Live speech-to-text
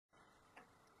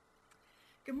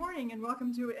Good morning and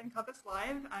welcome to NCompass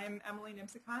Live. I'm Emily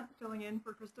Nimsicott, filling in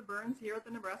for Krista Burns here at the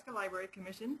Nebraska Library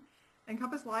Commission.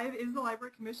 NCompass Live is the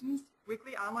Library Commission's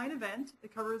weekly online event.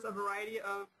 It covers a variety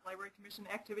of Library Commission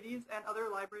activities and other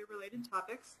library-related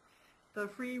topics. The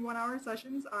free one-hour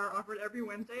sessions are offered every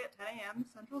Wednesday at 10 a.m.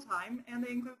 Central Time, and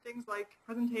they include things like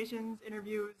presentations,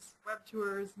 interviews, web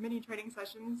tours, mini training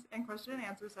sessions, and question and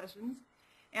answer sessions.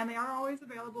 And they are always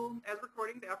available as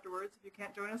recordings afterwards. If you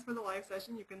can't join us for the live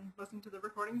session, you can listen to the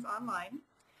recordings online.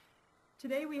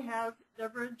 Today we have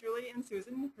Devra, Julie, and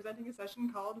Susan presenting a session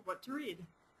called What to Read.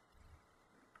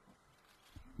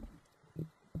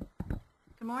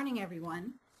 Good morning,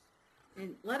 everyone.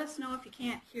 And let us know if you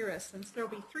can't hear us. Since there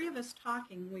will be three of us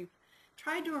talking, we've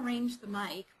tried to arrange the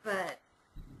mic, but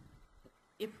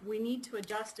if we need to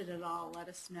adjust it at all, let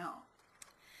us know.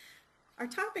 Our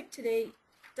topic today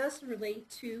does relate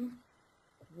to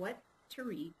what to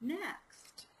read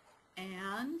next.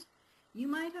 And you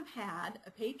might have had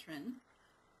a patron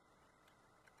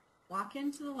walk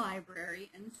into the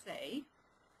library and say,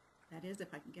 that is,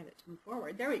 if I can get it to move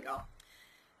forward, there we go.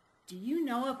 Do you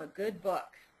know of a good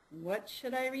book? What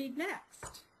should I read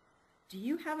next? Do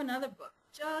you have another book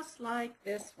just like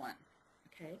this one?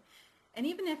 Okay. And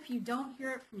even if you don't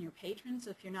hear it from your patrons,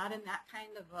 if you're not in that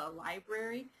kind of a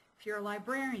library, if you're a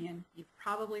librarian, you've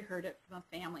probably heard it from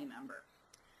a family member.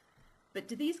 But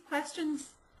do these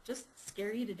questions just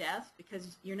scare you to death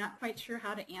because you're not quite sure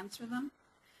how to answer them?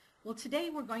 Well, today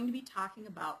we're going to be talking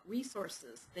about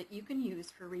resources that you can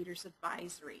use for Reader's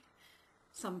Advisory.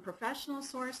 Some professional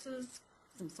sources,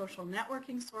 some social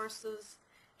networking sources,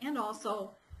 and also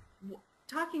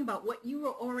talking about what you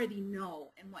already know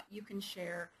and what you can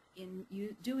share in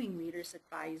doing Reader's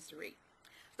Advisory.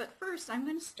 But first, I'm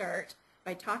going to start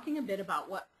by talking a bit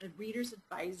about what a Reader's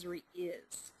Advisory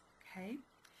is. Okay?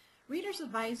 Reader's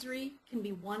Advisory can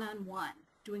be one-on-one,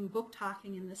 doing book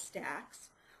talking in the stacks,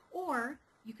 or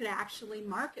you could actually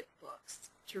market books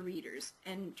to readers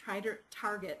and try to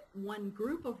target one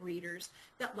group of readers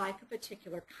that like a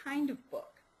particular kind of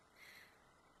book.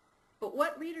 But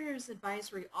what Reader's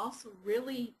Advisory also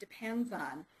really depends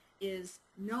on is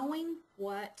knowing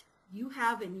what you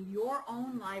have in your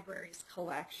own library's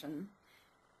collection,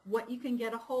 what you can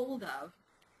get a hold of,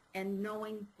 and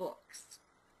knowing books.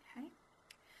 Okay?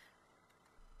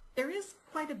 There is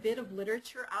quite a bit of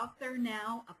literature out there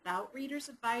now about Reader's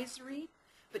Advisory,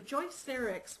 but Joyce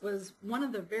Sarix was one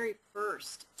of the very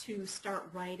first to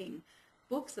start writing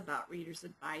books about Reader's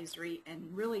Advisory and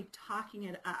really talking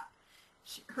it up.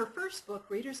 Her first book,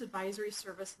 Reader's Advisory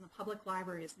Service in the Public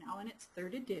Library, is now in its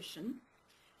 3rd edition.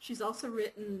 She's also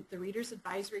written the Reader's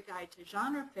Advisory Guide to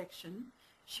Genre Fiction.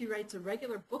 She writes a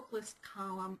regular book list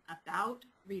column about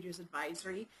Reader's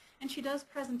Advisory, and she does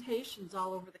presentations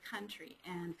all over the country.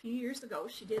 And a few years ago,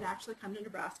 she did actually come to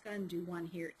Nebraska and do one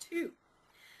here too.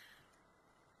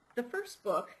 The first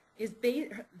book is the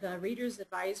Reader's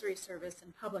Advisory Service in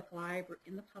the Public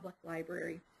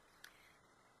Library.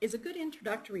 Is a good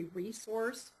introductory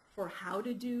resource for how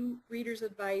to do Reader's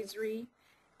Advisory.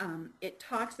 It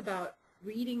talks about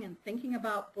reading and thinking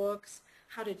about books,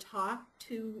 how to talk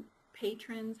to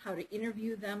patrons, how to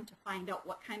interview them to find out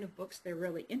what kind of books they're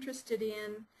really interested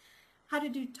in, how to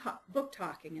do book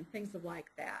talking and things like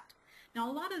that.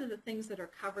 Now, a lot of the things that are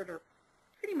covered are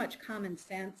pretty much common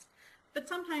sense, but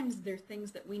sometimes they're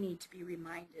things that we need to be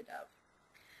reminded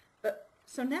of.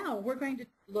 So now we're going to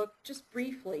look just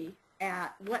briefly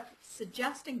at what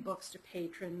suggesting books to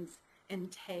patrons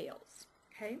entails.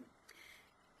 Okay?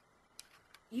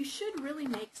 You should really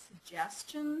make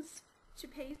suggestions to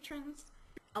patrons.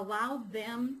 Allow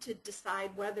them to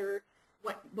decide whether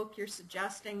what book you're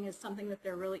suggesting is something that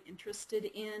they're really interested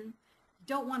in. You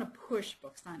don't want to push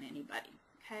books on anybody,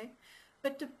 okay?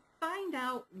 But to find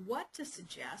out what to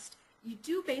suggest, you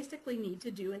do basically need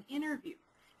to do an interview.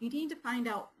 You need to find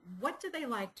out, what do they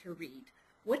like to read?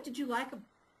 What did you like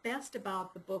best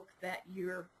about the book that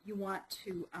you want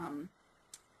to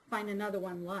find another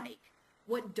one like?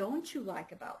 What don't you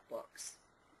like about books,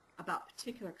 about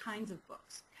particular kinds of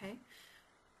books, okay?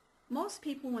 Most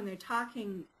people, when they're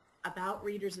talking about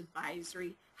Reader's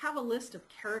Advisory, have a list of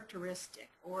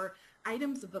characteristics or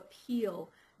items of appeal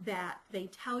that they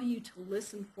tell you to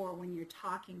listen for when you're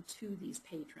talking to these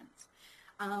patrons.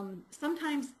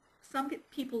 Sometimes some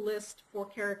people list 4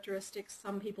 characteristics,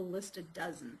 some people list a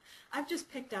dozen. I've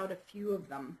just picked out a few of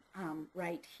them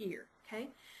right here, okay?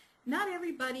 Not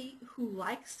everybody who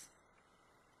likes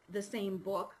the same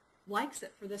book likes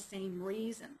it for the same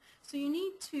reason. So you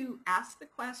need to ask the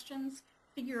questions,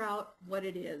 figure out what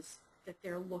it is that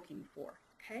they're looking for,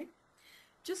 okay?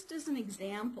 Just as an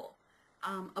example,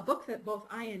 a book that both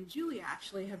I and Julie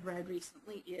actually have read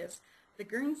recently is the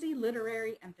Guernsey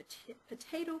Literary and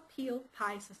Potato Peel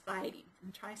Pie Society.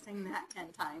 And try saying that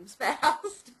 10 times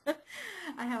fast.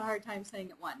 I have a hard time saying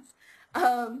it once.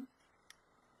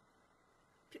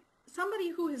 Somebody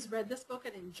who has read this book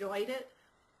and enjoyed it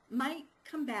might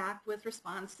come back with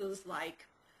responses like,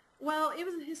 well, it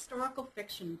was a historical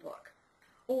fiction book,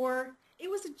 or it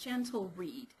was a gentle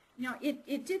read. You know,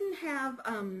 it didn't have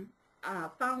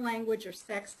foul language or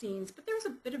sex scenes, but there was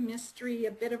a bit of mystery,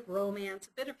 a bit of romance,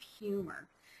 a bit of humor.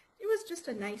 It was just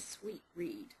a nice, sweet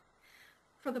read.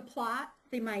 For the plot,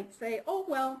 they might say, oh,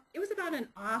 well, it was about an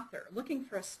author looking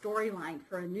for a storyline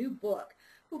for a new book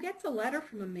who gets a letter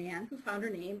from a man who found her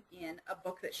name in a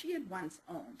book that she had once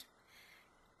owned.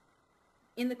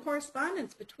 In the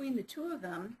correspondence between the two of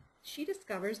them, she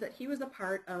discovers that he was a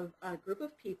part of a group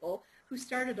of people who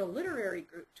started a literary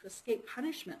group to escape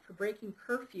punishment for breaking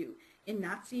curfew in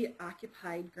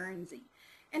Nazi-occupied Guernsey.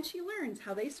 And she learns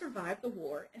how they survived the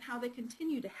war and how they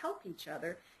continue to help each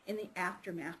other in the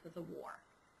aftermath of the war.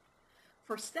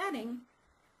 For setting,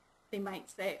 they might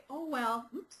say, oh, well,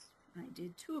 oops, I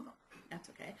did 2 of them. That's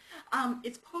okay.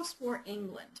 It's post-war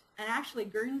England, and actually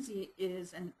Guernsey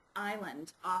is an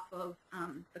island off of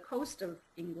the coast of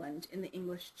England in the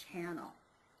English Channel.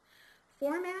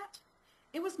 Format,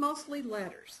 it was mostly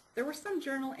letters. There were some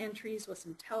journal entries with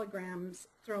some telegrams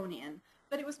thrown in,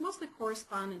 but it was mostly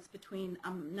correspondence between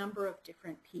a number of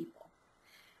different people.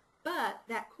 But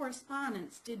that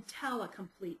correspondence did tell a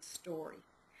complete story.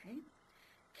 Okay?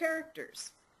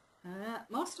 Characters,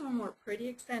 most of them were pretty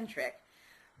eccentric,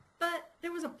 but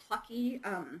there was a plucky,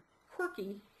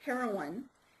 quirky heroine,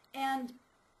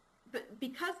 but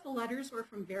because the letters were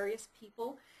from various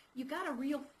people, you got a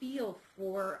real feel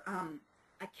for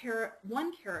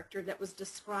one character that was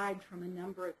described from a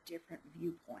number of different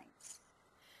viewpoints.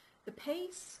 The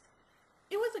pace,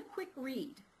 it was a quick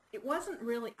read. It wasn't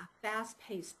really a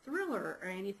fast-paced thriller or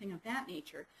anything of that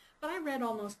nature, but I read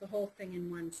almost the whole thing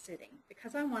in one sitting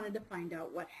because I wanted to find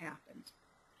out what happened.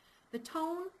 The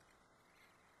tone,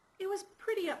 it was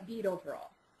pretty upbeat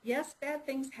overall. Yes, bad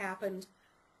things happened,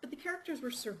 but the characters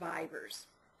were survivors.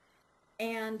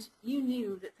 And you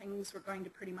knew that things were going to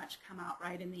pretty much come out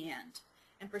right in the end.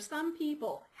 And for some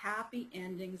people, happy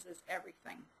endings is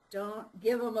everything. Don't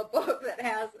give them a book that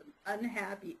has an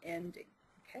unhappy ending,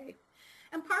 okay?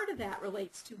 And part of that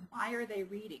relates to why are they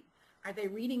reading? Are they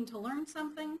reading to learn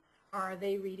something, or are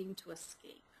they reading to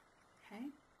escape, okay?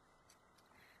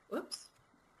 Whoops,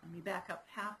 let me back up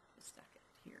half a second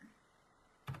here.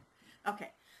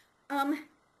 Okay,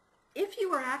 if you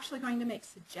were actually going to make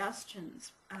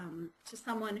suggestions to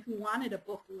someone who wanted a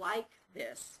book like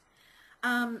this,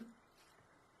 and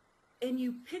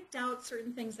you picked out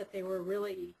certain things that they were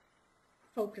really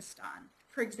focused on.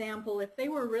 For example, if they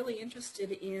were really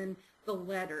interested in the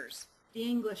letters, the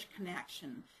English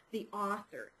connection, the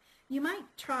author, you might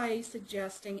try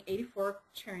suggesting 84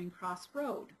 Charing Cross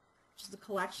Road, which is a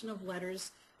collection of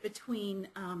letters between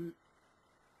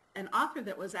an author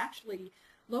that was actually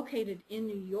located in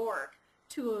New York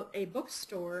to a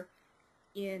bookstore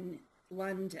in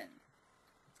London.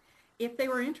 If they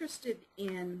were interested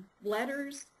in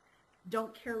letters,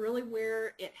 don't care really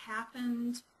where it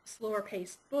happened, slower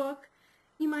paced book,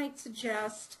 you might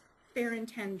suggest Fair and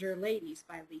Tender Ladies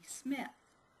by Lee Smith.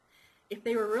 If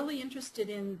they were really interested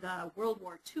in the World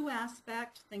War II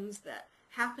aspect, things that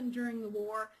happened during the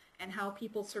war and how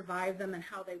people survived them and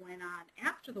how they went on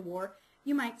after the war,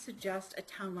 you might suggest A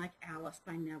Town Like Alice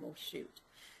by Neville Shute.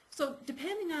 So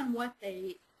depending on what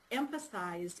they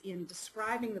emphasized in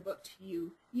describing the book to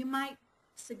you, you might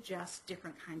suggest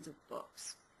different kinds of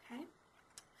books. Okay?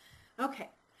 Okay.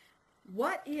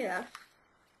 What if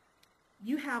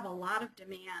you have a lot of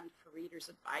demand for reader's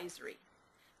advisory?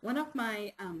 One of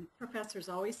my professors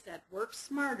always said, work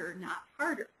smarter, not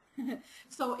harder.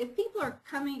 So if people are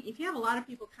coming, if you have a lot of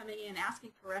people coming in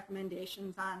asking for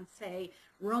recommendations on, say,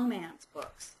 romance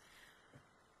books,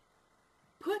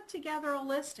 put together a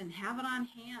list and have it on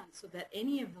hand so that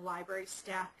any of the library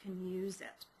staff can use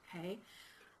it, okay?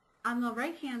 On the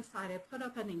right-hand side, I put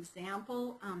up an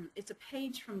example. It's a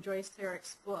page from Joyce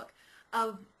Saric's book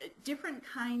of different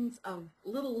kinds of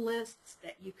little lists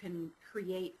that you can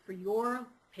create for your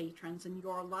patrons in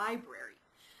your library.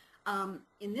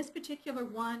 In this particular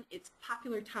one, it's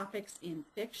popular topics in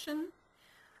fiction,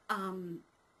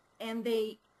 and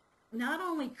they not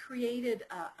only created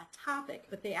a topic,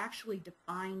 but they actually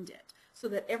defined it so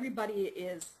that everybody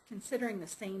is considering the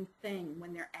same thing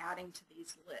when they're adding to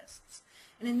these lists.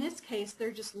 And in this case,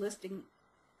 they're just listing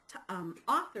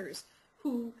authors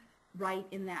who write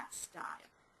in that style.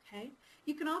 Okay?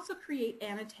 You can also create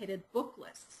annotated book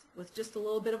lists with just a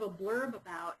little bit of a blurb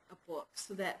about a book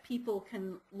so that people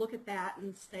can look at that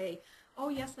and say, oh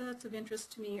yes, that's of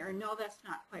interest to me, or no, that's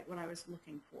not quite what I was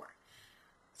looking for.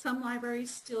 Some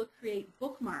libraries still create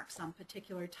bookmarks on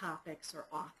particular topics or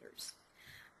authors.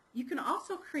 You can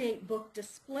also create book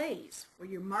displays where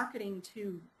you're marketing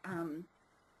to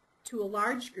a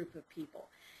large group of people.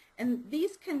 And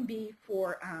these can be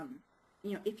for,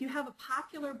 if you have a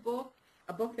popular book,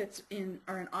 a book that's in,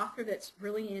 or an author that's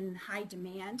really in high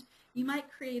demand, you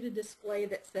might create a display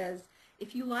that says,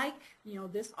 if you like,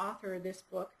 this author or this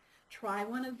book, try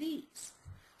one of these.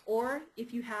 Or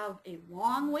if you have a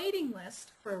long waiting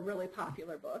list for a really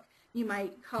popular book, you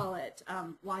might call it,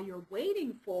 while you're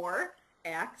waiting for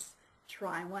X,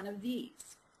 try one of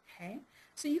these. Okay?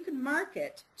 So you can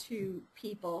market to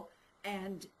people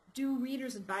and do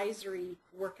reader's advisory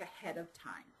work ahead of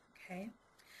time. Okay?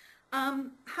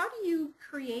 How do you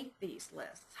create these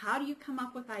lists? How do you come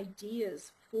up with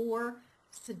ideas for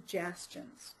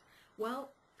suggestions? Well,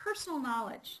 personal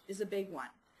knowledge is a big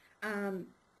one.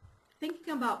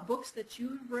 Thinking about books that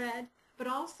you've read, but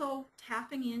also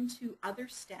tapping into other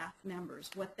staff members,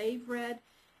 what they've read,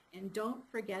 and don't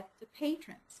forget the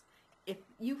patrons. If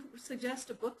you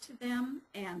suggest a book to them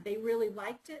and they really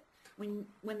liked it,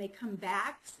 when they come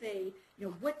back, say,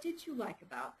 what did you like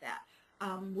about that?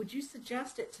 Would you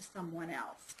suggest it to someone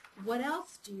else? What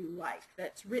else do you like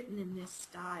that's written in this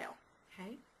style?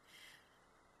 Okay.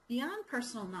 Beyond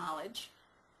personal knowledge,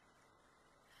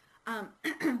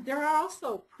 there are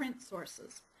also print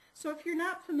sources. So if you're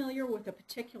not familiar with a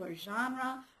particular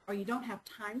genre or you don't have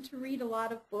time to read a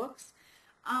lot of books,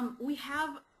 we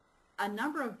have a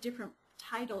number of different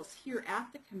titles here at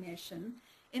the Commission.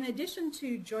 In addition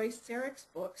to Joyce Sarik's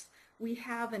books, we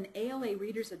have an ALA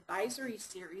Reader's Advisory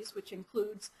series, which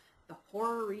includes the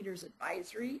Horror Reader's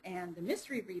Advisory and the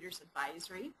Mystery Reader's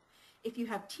Advisory. If you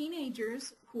have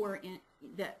teenagers who are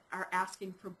that are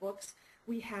asking for books,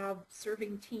 we have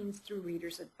Serving Teens Through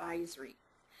Reader's Advisory.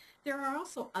 There are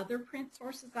also other print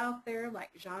sources out there like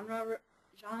Genre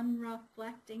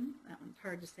Reflecting, that one's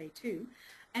hard to say too,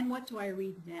 and What Do I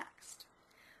Read Next?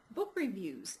 Book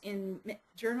reviews in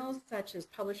journals such as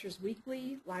Publishers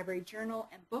Weekly, Library Journal,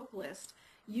 and Book List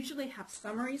usually have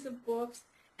summaries of books,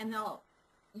 and they'll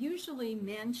usually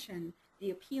mention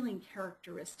the appealing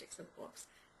characteristics of books.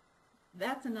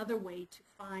 That's another way to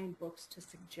find books to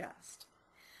suggest.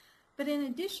 But in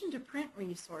addition to print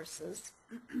resources,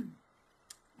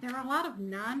 there are a lot of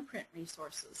non-print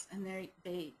resources, and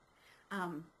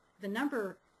the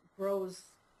number grows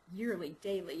yearly,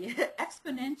 daily,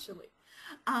 exponentially.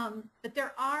 But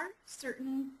there are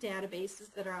certain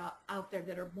databases that are out there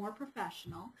that are more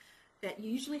professional that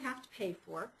you usually have to pay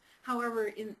for.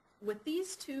 However, with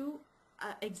these two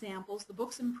examples, the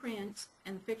books in print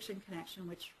and the Fiction Connection,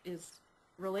 which is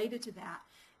related to that,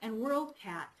 and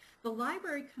WorldCat, the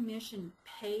Library Commission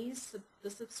pays the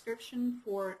subscription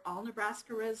for all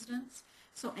Nebraska residents,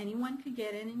 so anyone can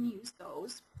get in and use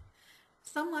those.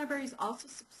 Some libraries also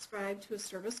subscribe to a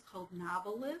service called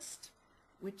Novelist,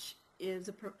 which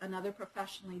is another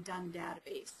professionally done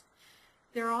database.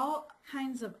 There are all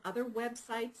kinds of other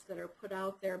websites that are put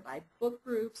out there by book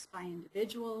groups, by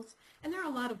individuals, and there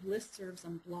are a lot of listservs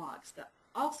and blogs that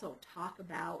also talk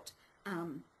about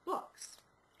books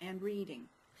and reading.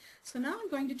 So now I'm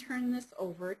going to turn this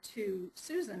over to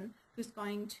Susan, who's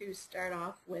going to start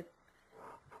off with,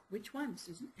 which one,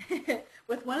 Susan?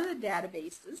 With one of the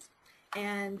databases,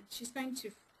 and she's going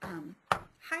to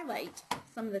highlight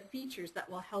some of the features that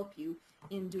will help you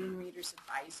in doing Reader's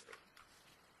Advisory.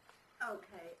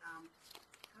 Okay,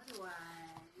 how do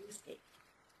I Escape.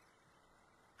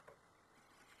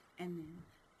 And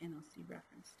then NLC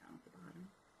reference down at the bottom.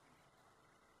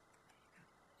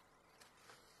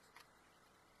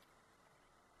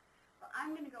 Well, I'm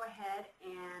going to go ahead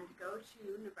and go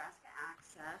to Nebraska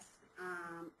Access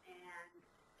and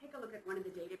take a look at one of the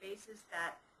databases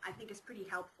that I think is pretty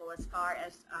helpful as far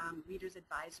as Reader's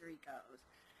Advisory goes,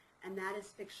 and that is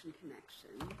Fiction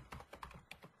Connection.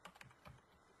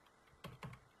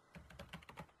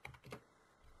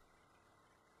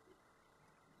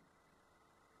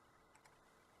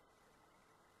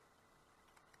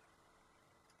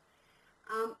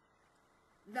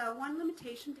 The one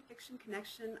limitation to Fiction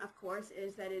Connection, of course,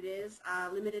 is that it is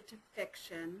limited to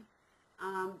fiction.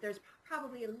 There's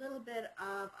probably a little bit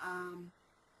of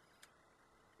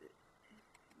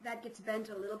that gets bent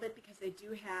a little bit because they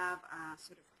do have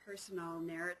sort of personal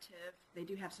narrative. They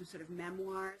do have some sort of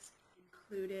memoirs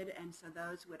included, and so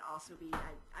those would also be,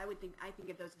 I think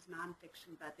of those as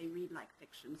nonfiction, but they read like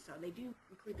fiction, so they do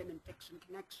include them in Fiction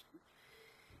Connection.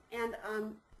 And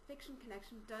Fiction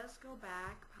Connection does go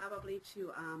back probably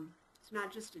to, it's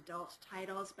not just adult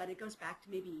titles, but it goes back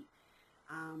to maybe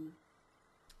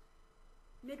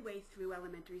midway through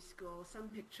elementary school, some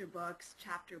picture books,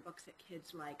 chapter books that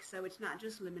kids like, so it's not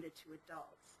just limited to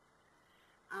adults.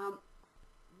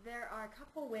 There are a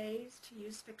couple ways to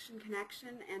use Fiction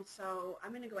Connection, and so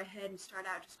I'm going to go ahead and start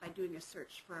out just by doing a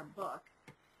search for a book.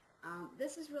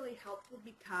 This is really helpful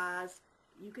because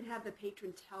you can have the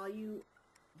patron tell you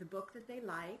the book that they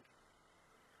like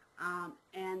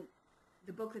and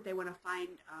the book that they want to find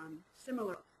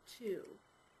similar to.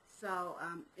 So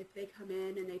if they come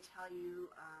in and they tell you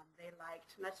they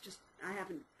liked, let's just,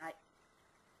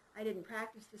 I didn't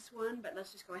practice this one, but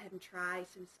let's just go ahead and try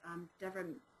since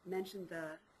Devra mentioned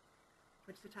the,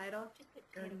 what's the title? Just the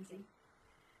Guernsey.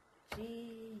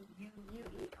 Guernsey.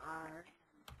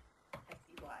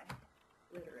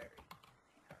 Literary.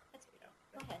 That's what we know.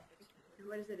 Go ahead. And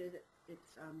what is it?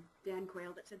 It's Dan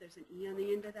Quayle that said there's an E on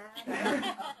the end of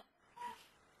that.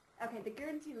 Okay, the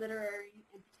Guernsey Literary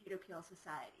and Potato Peel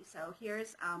Society. So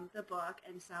here's the book,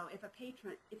 and so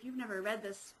if you've never read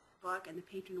this book and the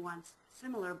patron wants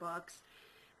similar books,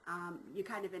 you're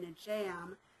kind of in a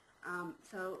jam.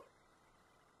 So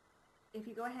if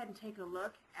you go ahead and take a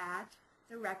look at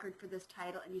the record for this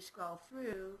title and you scroll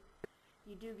through,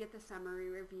 you do get the summary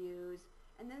reviews,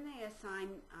 and then they assign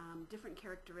different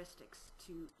characteristics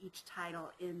to each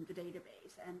title in the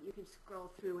database, and you can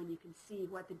scroll through and you can see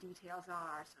what the details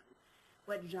are. So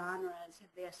what genres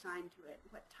have they assigned to it,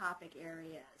 what topic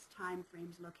areas, time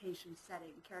frames, location,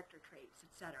 setting, character traits,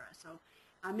 etc. So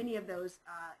many of those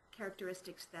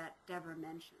characteristics that Devra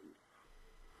mentioned.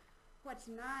 What's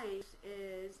nice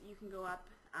is you can go up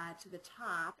to the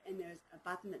top and there's a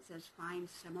button that says Find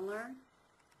Similar.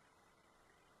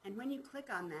 And when you click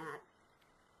on that,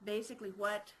 basically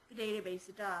what the database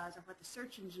does, or what the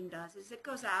search engine does, is it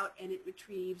goes out and it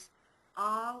retrieves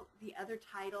all the other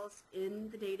titles in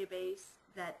the database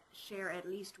that share at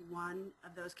least one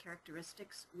of those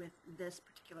characteristics with this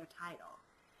particular title.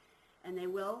 And they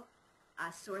will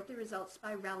sort the results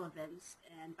by relevance,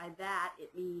 and by that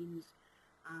it means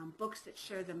books that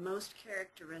share the most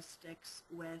characteristics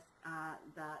with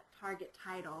the target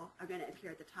title are going to appear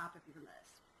at the top of your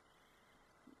list.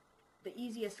 The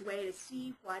easiest way to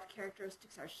see what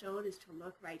characteristics are shown is to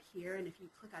look right here, and if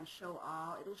you click on Show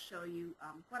All, it'll show you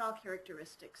what all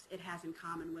characteristics it has in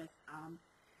common with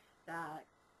the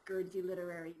Guernsey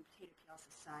Literary and Potato Peel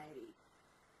Society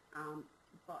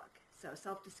book. So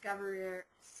self-discovery,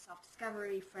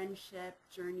 friendship,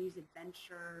 journeys,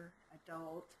 adventure,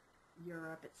 adult,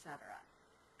 Europe, etc.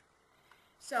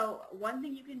 So one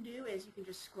thing you can do is you can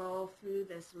just scroll through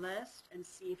this list and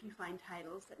see if you find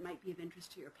titles that might be of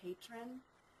interest to your patron.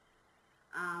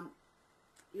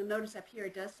 You'll notice up here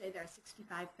it does say there are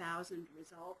 65,000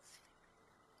 results.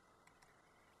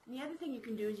 And the other thing you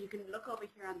can do is you can look over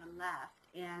here on the left,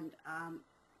 and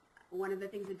one of the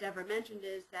things that Devra mentioned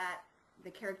is that the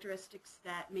characteristics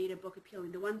that made a book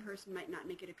appealing to one person might not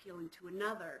make it appealing to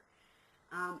another.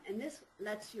 And this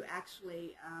lets you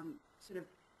actually sort of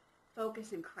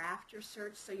focus and craft your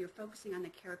search, so you're focusing on the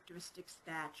characteristics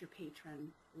that your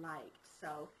patron liked.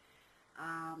 So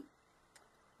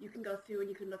you can go through and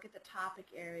you can look at the topic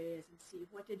areas and see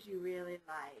what did you really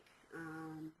like.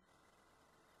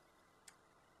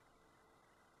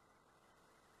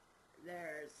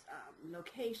 There's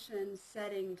location,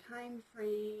 setting, time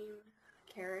frame,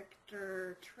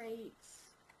 character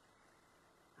traits.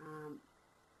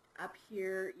 Up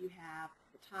here you have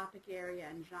the topic area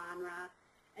and genre.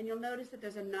 And you'll notice that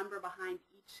there's a number behind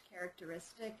each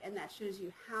characteristic, and that shows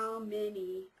you how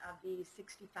many of these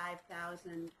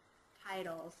 65,000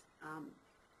 titles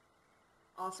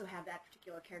also have that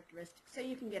particular characteristic. So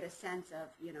you can get a sense of,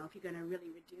 you know, if you're going to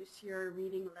really reduce your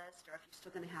reading list, or if you're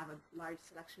still going to have a large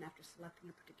selection after selecting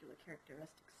a particular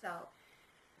characteristic. So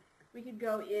we could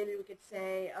go in and we could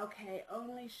say, okay,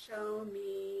 only show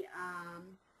me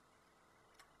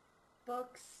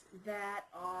books that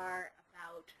are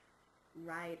about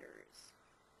writers,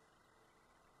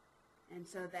 and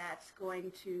so that's going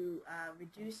to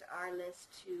reduce our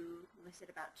list to, we said,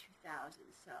 about 2,000.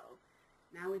 So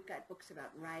now we've got books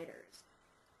about writers,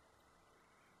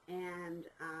 and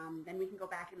then we can go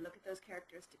back and look at those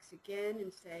characteristics again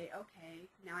and say, okay,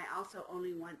 now I also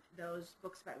only want those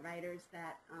books about writers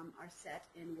that are set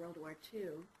in World War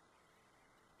II,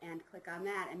 and click on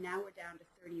that, and now we're down to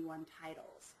 31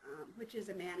 titles, which is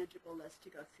a manageable list to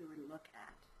go through and look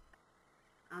at.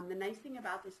 The nice thing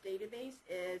about this database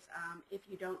is if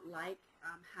you don't like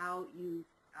how you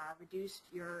reduced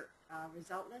your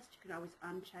result list, you can always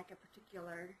uncheck a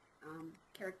particular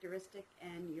characteristic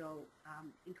and you'll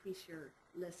increase your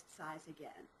list size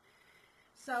again.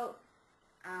 So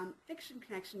Fiction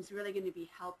Connection is really going to be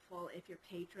helpful if your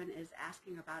patron is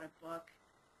asking about a book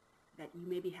that you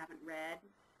maybe haven't read.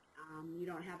 You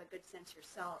don't have a good sense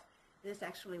yourself. This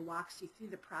actually walks you through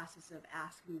the process of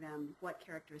asking them, what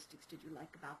characteristics did you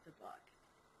like about the book?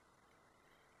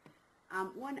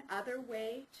 One other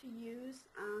way to use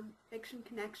Fiction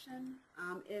Connection,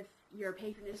 if your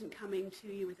patron isn't coming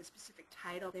to you with a specific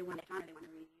title they want to read,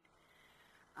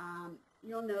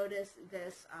 you'll notice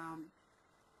this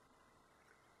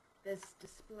this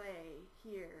display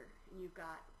here. You've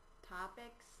got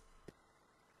topics,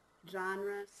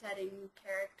 genre, setting,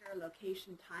 character,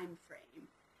 location, time frame.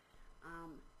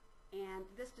 And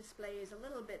this display is a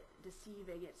little bit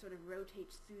deceiving. It sort of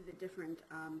rotates through the different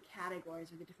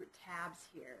categories or the different tabs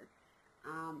here.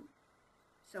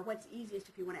 So what's easiest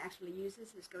if you want to actually use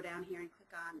this is go down here and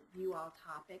click on View All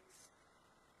Topics.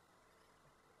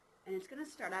 And it's going to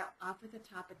start out off with a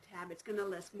topic tab. It's going to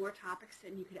list more topics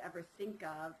than you could ever think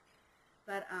of.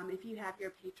 But if you have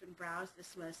your patron browse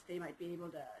this list, they might be able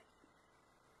to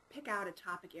pick out a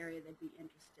topic area they'd be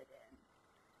interested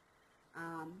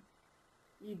in.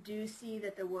 You do see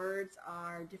that the words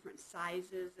are different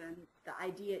sizes, and the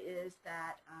idea is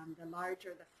that the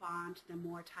larger the font, the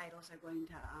more titles are going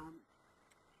to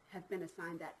have been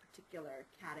assigned that particular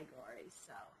category.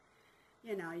 So,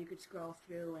 you know, you could scroll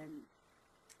through and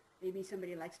maybe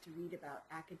somebody likes to read about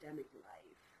academic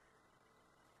life.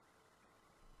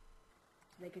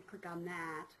 They could click on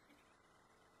that.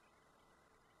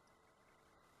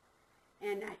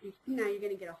 And now you're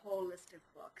going to get a whole list of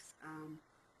books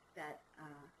that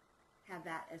have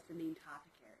that as the main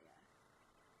topic area.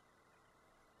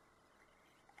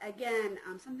 Again,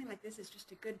 something like this is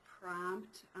just a good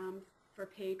prompt for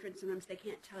patrons. Sometimes they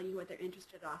can't tell you what they're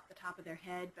interested in off the top of their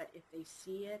head, but if they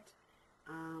see it,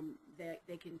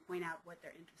 they can point out what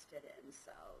they're interested in.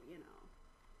 So, you know,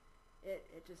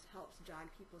 it just helps jog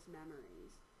people's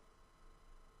memories.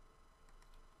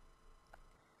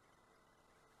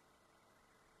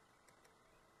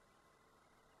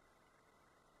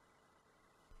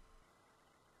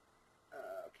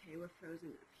 Okay, we're frozen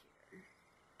up here.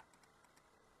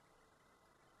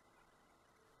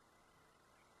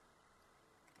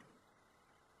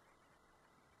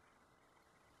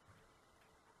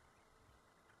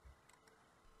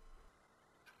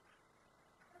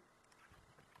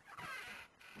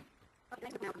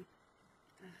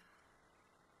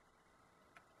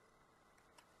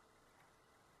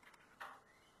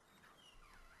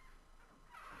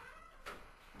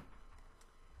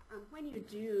 When you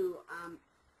do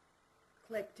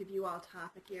click to view all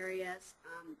topic areas,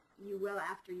 you will,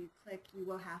 after you click, you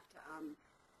will have to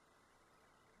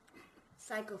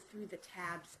cycle through the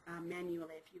tabs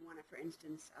manually if you want to, for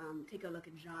instance, take a look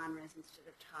at genres instead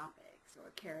of topics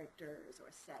or characters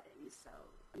or settings. So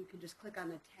you can just click on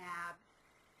the tab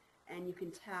and you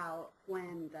can tell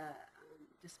when the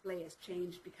display has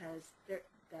changed because the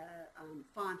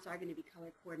fonts are going to be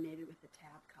color coordinated with the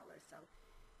tab color. So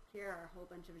here are a whole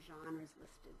bunch of genres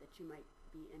listed that you might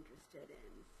be interested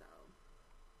in. So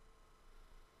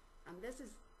this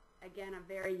is, again, a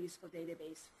very useful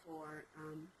database for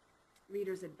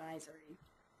Reader's Advisory.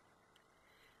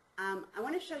 I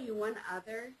want to show you one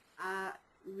other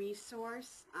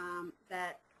resource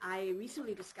that I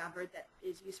recently discovered that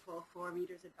is useful for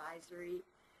Reader's Advisory.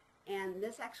 And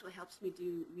this actually helps me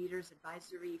do Reader's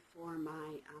Advisory for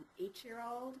my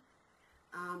 8-year-old.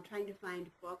 Trying to find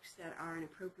books that are an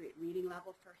appropriate reading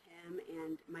level for him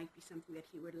and might be something that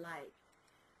he would like.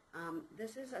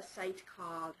 This is a site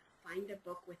called Find a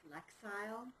Book with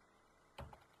Lexile.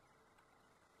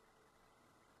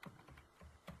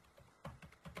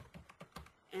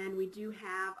 And we do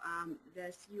have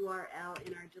this URL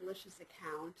in our Delicious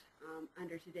account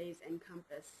under today's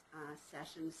NCompass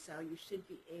session, so you should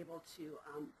be able to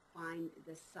find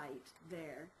this site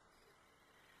there.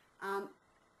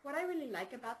 What I really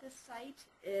like about this site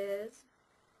is,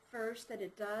 first, that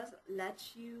it does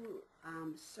let you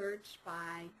search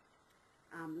by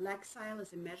Lexile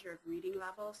as a measure of reading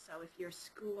level. So if your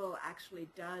school actually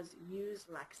does use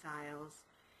Lexiles,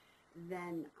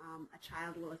 then a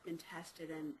child will have been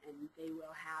tested and they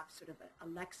will have sort of a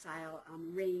Lexile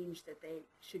range that they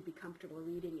should be comfortable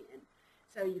reading in.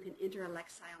 So you can enter a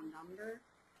Lexile number,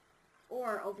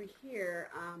 or over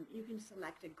here you can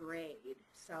select a grade.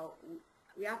 So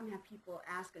we often have people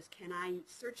ask us, can I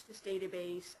search this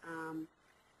database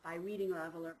by reading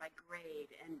level or by grade?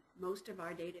 And most of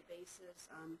our databases,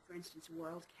 for instance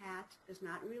WorldCat, is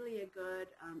not really a good,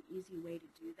 easy way to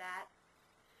do that.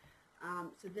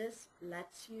 So this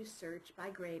lets you search by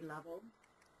grade level.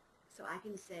 So I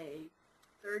can say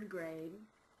 3rd grade,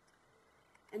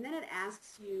 And then it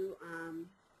asks you,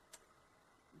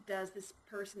 does this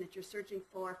person that you're searching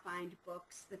for find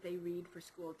books that they read for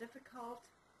school difficult?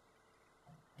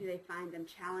 Do they find them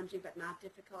challenging but not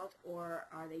difficult, or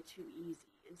are they too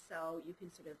easy? And so you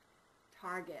can sort of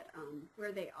target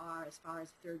where they are as far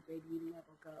as third grade reading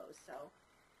level goes. So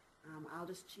I'll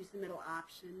just choose the middle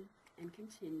option and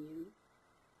continue.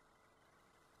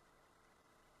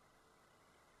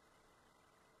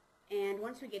 And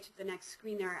once we get to the next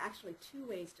screen, there are actually two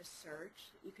ways to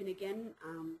search. You can again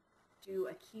do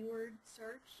a keyword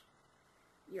search.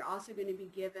 You're also going to be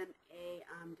given a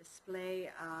display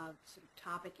of sort of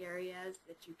topic areas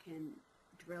that you can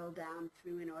drill down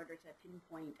through in order to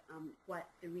pinpoint what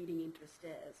the reading interest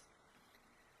is.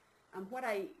 What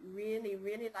I really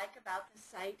like about the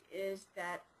site is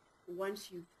that once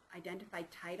you've identified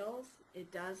titles,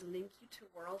 it does link you to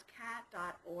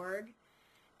worldcat.org,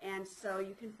 and so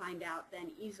you can find out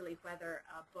then easily whether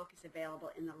a book is available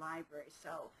in the library.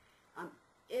 So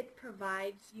it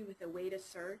provides you with a way to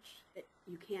search that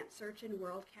you can't search in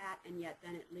WorldCat, and yet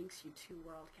then it links you to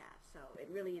WorldCat. So it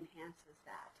really enhances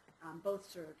that, both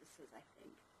services, I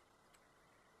think.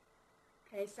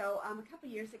 Okay, so a couple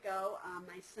years ago,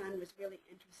 my son was really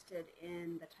interested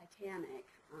in the Titanic,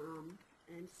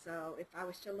 and so if I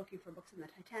was still looking for books in the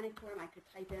Titanic for him, I could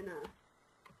type in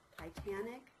a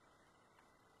Titanic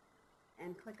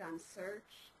and click on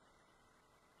search.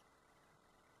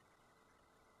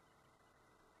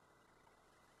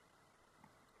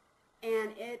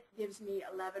 And it gives me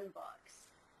 11 books.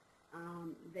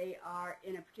 They are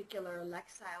in a particular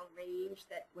Lexile range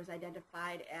that was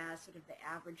identified as sort of the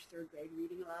average third grade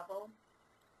reading level.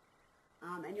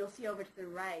 And you'll see over to the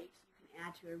right, you can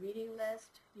add to a reading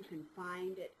list. You can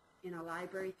find it in a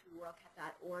library through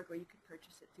worldcat.org, or you can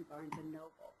purchase it through Barnes &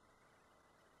 Noble.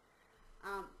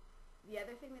 The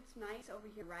other thing that's nice over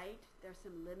here right, there's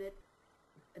some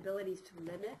abilities to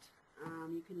limit.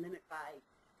 You can limit by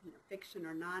fiction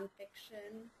or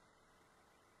nonfiction.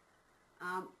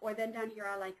 Or then down here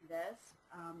I like this.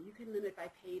 You can limit by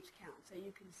page count. So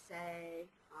you can say,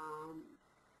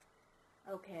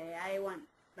 okay, I want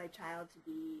my child to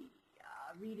be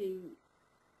reading,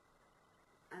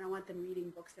 I don't want them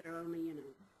reading books that are only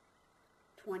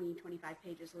 20, 25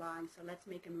 pages long, so let's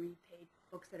make them read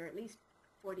books that are at least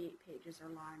 48 pages or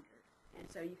longer. And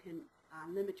so you can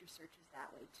limit your searches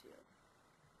that way too.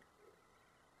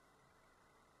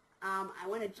 I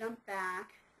want to jump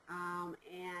back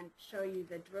and show you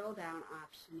the drill down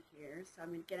option here. So I'm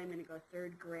going to go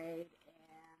third grade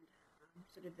and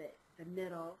sort of the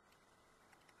middle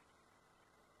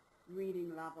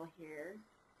reading level here.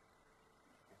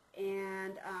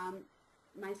 And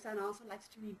my son also likes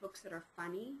to read books that are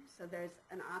funny, so there's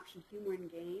an option, humor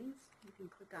and games. You can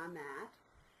click on that.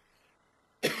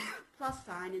 Plus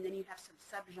sign, and then you have some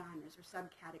subgenres or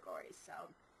subcategories. So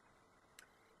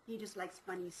he just likes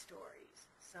funny stories.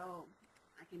 So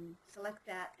I can select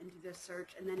that and do the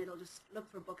search, and then it'll just look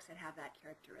for books that have that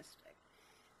characteristic,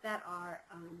 that are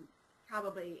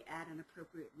probably at an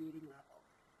appropriate reading level.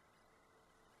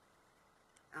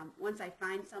 Once I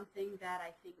find something that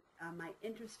I think might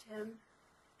interest him,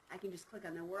 I can just click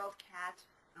on the WorldCat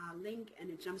link, and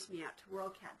it jumps me out to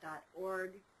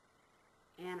worldcat.org,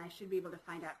 and I should be able to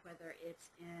find out whether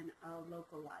it's in a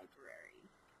local library.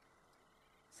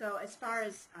 So as far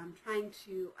as trying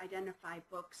to identify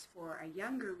books for a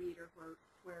younger reader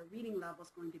where reading level is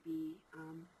going to be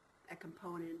a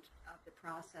component of the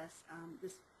process,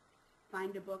 this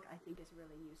Find a Book I think is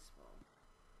really useful.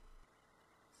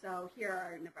 So here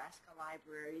are Nebraska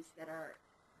libraries that are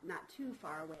not too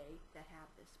far away that have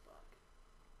this book.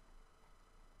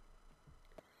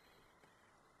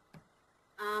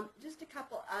 Just a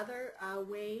couple other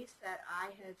ways that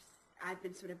I've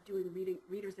been sort of doing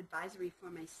reader's advisory for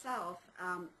myself.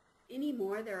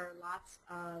 Anymore, there are lots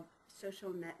of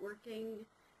social networking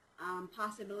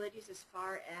possibilities as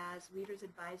far as reader's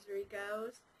advisory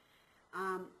goes.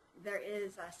 There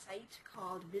is a site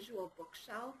called Visual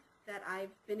Bookshelf that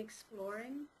I've been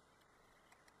exploring.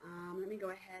 Let me go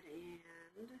ahead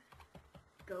and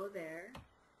go there.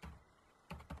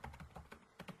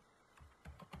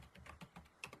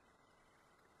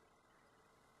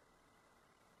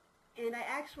 And I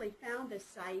actually found this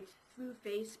site through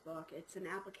Facebook. It's an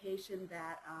application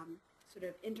that sort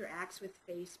of interacts with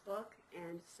Facebook,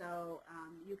 and so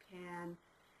you can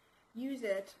use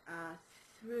it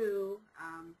through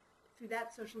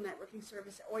that social networking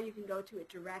service, or you can go to it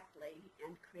directly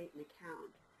and create an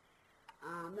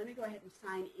account. Let me go ahead and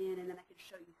sign in, and then I can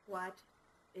show you what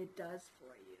it does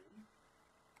for you.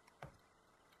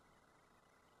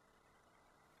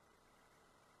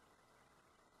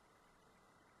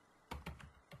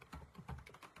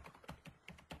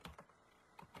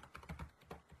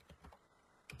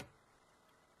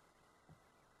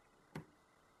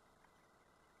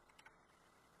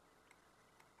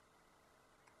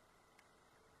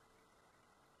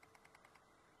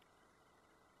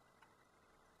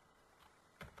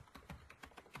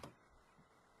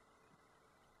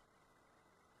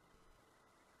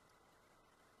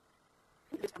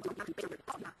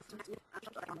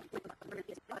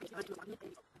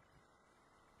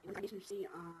 See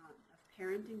of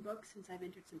parenting books, since I've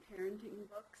entered some parenting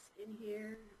books in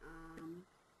here.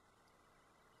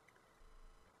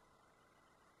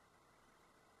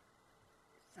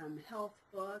 Some health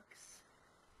books.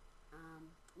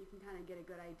 You can kind of get a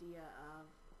good idea of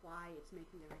why it's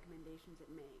making the recommendations it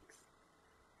makes.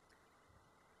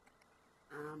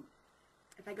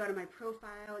 If I go to my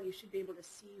profile, you should be able to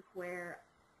see where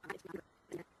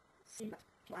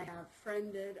I have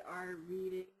friended are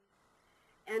reading.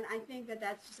 And I think that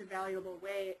that's just a valuable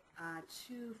way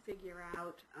to figure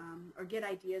out or get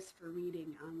ideas for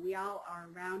reading. We all are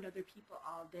around other people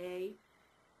all day.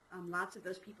 Lots of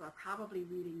those people are probably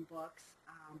reading books,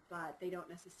 but they don't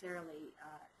necessarily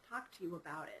talk to you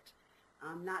about it.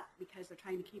 Not because they're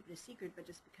trying to keep it a secret, but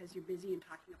just because you're busy and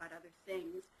talking about other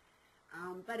things.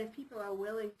 But if people are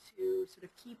willing to sort of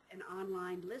keep an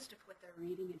online list of what they're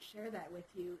reading and share that with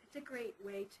you, it's a great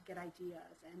way to get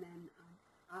ideas. And then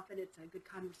often it's a good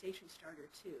conversation starter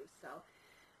too. So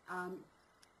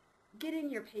getting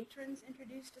your patrons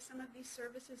introduced to some of these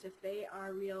services, if they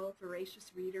are real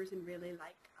voracious readers and really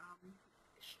like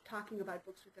talking about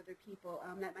books with other people,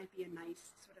 that might be a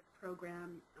nice sort of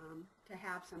program to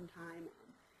have sometime.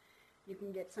 You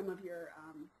can get some of your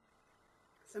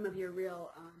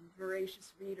real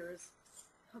voracious readers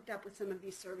hooked up with some of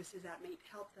these services that may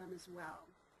help them as well.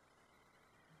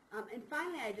 And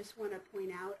finally, I just want to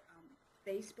point out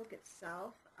Facebook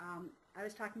itself. I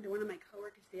was talking to one of my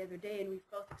coworkers the other day, and we've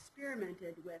both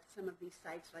experimented with some of these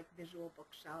sites like Visual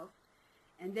Bookshelf,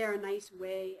 and they're a nice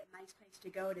place to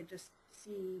go to just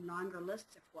see longer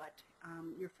lists of what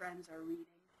your friends are reading.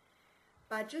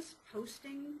 But just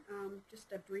posting,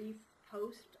 just a brief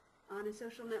post on a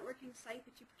social networking site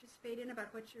that you participate in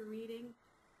about what you're reading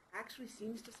actually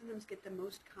seems to sometimes get the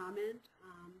most comment.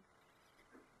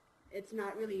 It's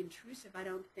not really intrusive, I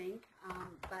don't think,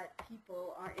 but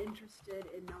people are interested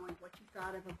in knowing what you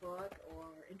thought of a book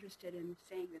or interested in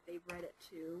saying that they've read it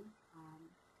too.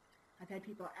 I've had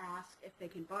people ask if they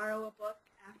can borrow a book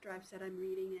after I've said I'm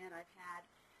reading it. I've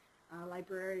had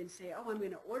librarians say, oh, I'm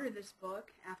going to order this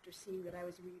book after seeing that I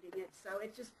was reading it. So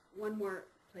it's just one more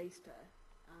place to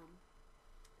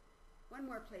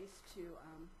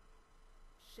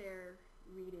share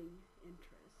reading interests.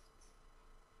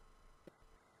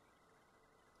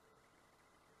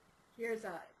 Here's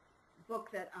a book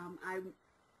that I'm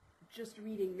just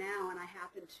reading now, and I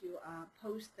happened to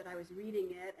post that I was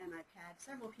reading it, and I've had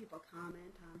several people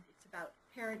comment. It's about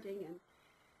parenting, and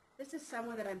this is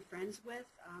someone that I'm friends with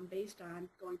based on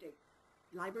going to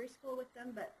library school with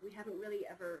them, but we haven't really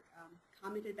ever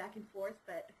commented back and forth.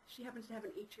 But she happens to have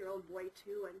an 8-year-old boy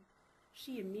too, and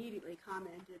she immediately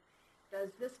commented, does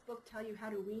this book tell you how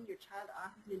to wean your child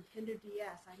off of Nintendo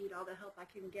DS? I need all the help I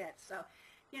can get. So,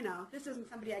 you know, this isn't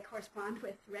somebody I correspond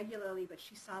with regularly, but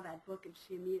she saw that book and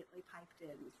she immediately piped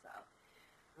in. So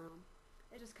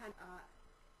it just kind of,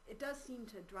 it does seem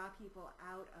to draw people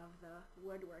out of the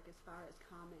woodwork as far as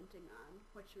commenting on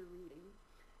what you're reading.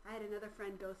 I had another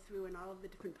friend go through and all of the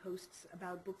different posts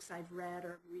about books I've read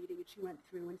or reading, and she went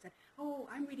through and said, oh,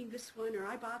 I'm reading this one, or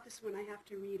I bought this one, I have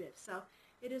to read it. So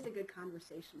it is a good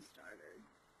conversation starter.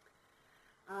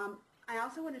 I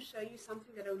also want to show you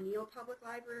something that O'Neill Public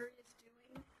Library is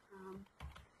doing.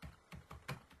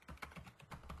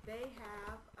 They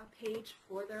have a page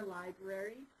for their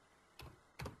library,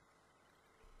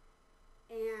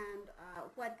 and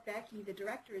what Becky, the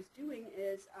director, is doing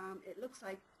is, it looks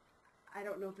like, I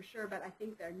don't know for sure, but I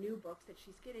think they're new books that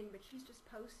she's getting, but she's just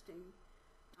posting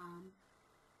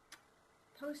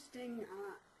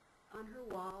on her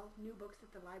wall new books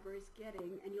that the library's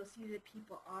getting, and you'll see that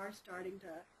people are starting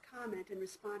to comment and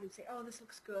respond and say, oh, this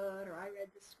looks good, or I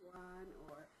read this one,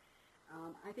 or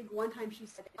I think one time she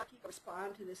said, if people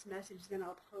respond to this message, then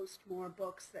I'll post more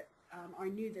books that are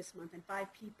new this month, and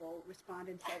 5 people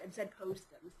responded and said post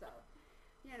them. So,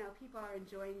 you know, people are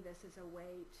enjoying this as a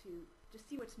way to just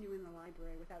see what's new in the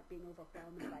library without being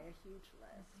overwhelmed by a huge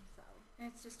list. So, and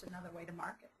it's just another way to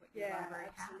market what your library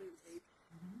absolutely. has.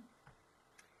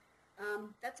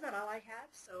 Mm-hmm. That's about all I have,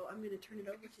 so I'm going to turn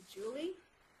it over to Julie.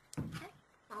 Okay.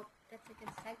 Well, that's a good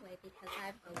segue because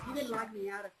I've... You didn't log me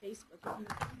out of Facebook. Well,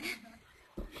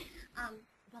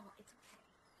 it's okay.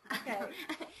 Okay.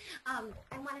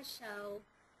 I want to show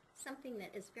something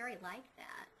that is very like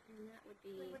that, and that would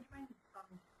be... Would you mind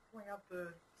pulling up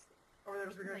the... Over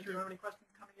there as we're going through how many questions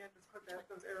coming in, just click that,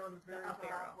 those arrows at the very top.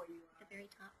 At the very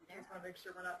top there. Just want to make sure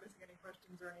we're not missing any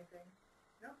questions or anything.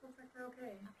 Nope, looks like we're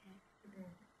okay. Okay. You can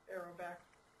arrow back.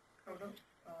 Oh, no.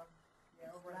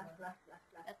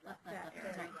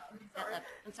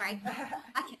 I'm sorry.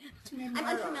 I'm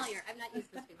unfamiliar. I've not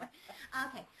used this before.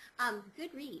 Okay.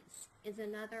 Goodreads is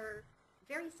another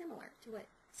very similar to what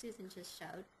Susan just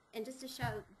showed. And just to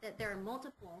show that there are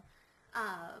multiple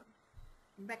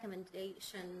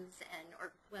recommendations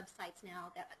or websites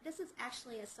now, that this is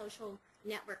actually a social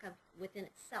network within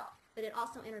itself, but it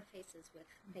also interfaces with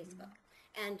Facebook.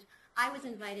 And I was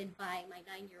invited by my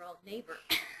 9-year-old neighbor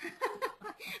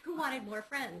who wanted more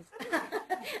friends.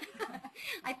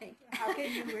 I think. How can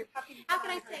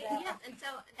I say yes? And so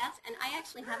and I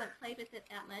actually haven't played with it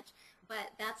that much,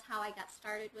 but that's how I got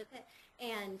started with it.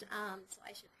 And so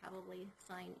I should probably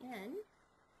sign in.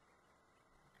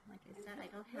 Like I said, I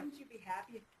don't have. Wouldn't you be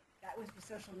happy if that was the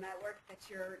social network that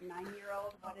your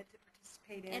 9-year-old wanted to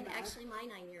participate in? And actually, my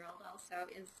 9-year-old also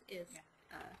is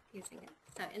using it.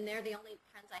 So, and they're the only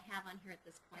friends I have on here at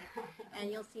this point.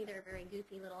 And you'll see their very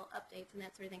goofy little updates and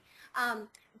that sort of thing.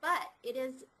 But it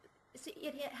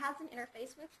has an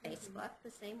interface with Facebook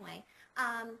the same way,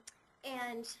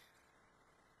 and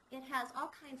it has all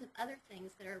kinds of other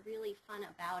things that are really fun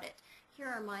about it. Here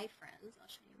are my friends. I'll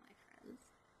show you my friends.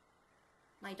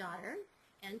 My daughter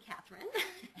and Catherine.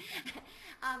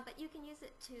 But you can use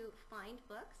it to find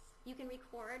books. You can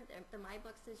record. The My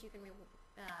Books is you can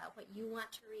what you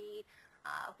want to read,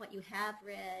 what you have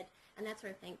read, and that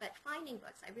sort of thing. But finding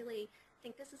books, I really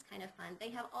think this is kind of fun. They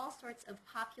have all sorts of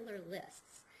popular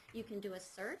lists. You can do a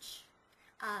search,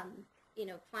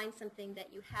 find something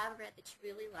that you have read that you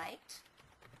really liked.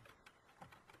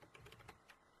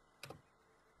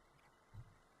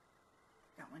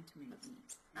 Got one too many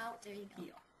E's. Oh, there you go.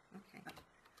 Feel. Okay.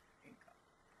 There you go.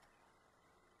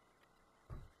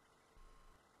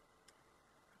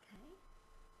 Okay.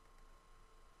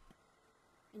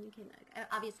 And you can,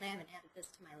 obviously I haven't added this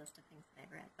to my list of things that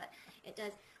I've read, but it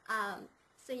does.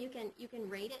 So you can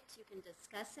rate it, you can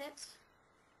discuss it.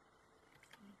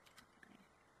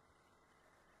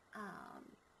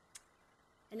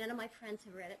 And none of my friends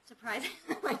have read it,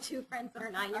 surprisingly, my 2 friends that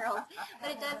are 9-year-olds.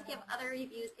 But it does give other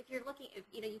reviews. If you're looking,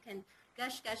 you can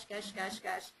gush,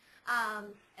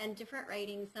 and different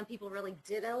ratings. Some people really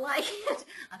didn't like it.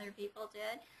 Other people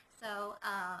did. So,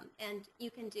 and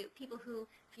you can do, people who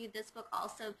viewed this book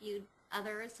also viewed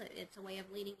others. So it's a way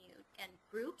of leading you. And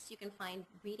groups, you can find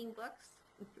reading books,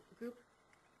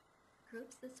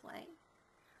 groups this way.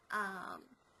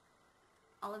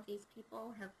 All of these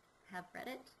people have read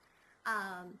it.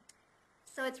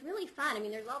 So it's really fun. I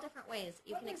mean, there's all different ways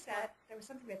you can explore. That? There was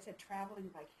something that said traveling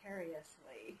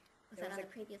vicariously. Was that on the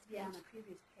previous page? Yeah, on the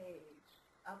previous page.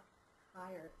 Up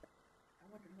higher. I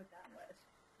wondered what that was.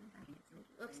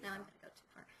 Oops, now I'm going to go too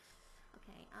far.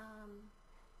 Okay,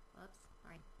 whoops,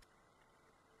 sorry.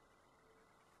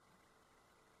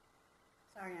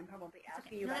 Sorry, I'm probably It's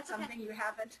asking okay. you No, about that's okay. something you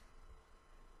haven't.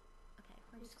 Okay,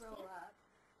 where did you Scroll see it? up.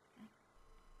 Okay.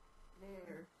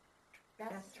 There.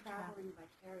 That's traveling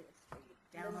vicariously.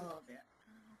 Down a little bit.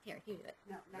 Here, you do it.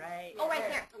 No, next, Right. Oh, right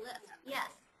there, the list. Yes.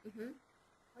 Mm-hmm.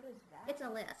 What is that? It's a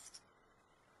list.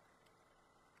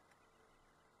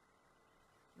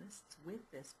 Lists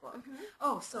with this book. Mm-hmm.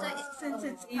 Oh, so So since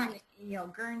it's in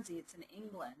right. Guernsey, it's in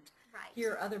England. Right.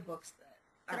 Here are other books that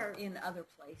That are are- in other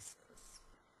places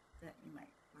that you might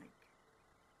like.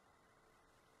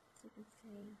 So you can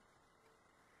see.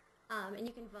 And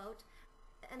you can vote.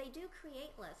 And they do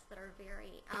create lists that are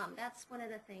very, that's one of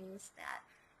the things that,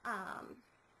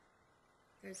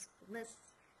 there's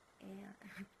lists, and,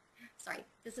 sorry,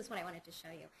 this is what I wanted to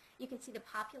show you. You can see the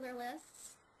popular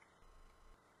lists,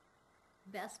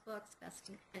 best books,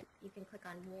 and you can click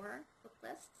on more book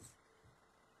lists.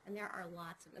 And there are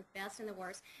lots of the best and the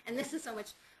worst. And this is so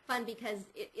much fun because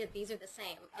these are the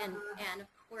same. And of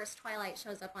course, Twilight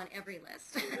shows up on every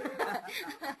list.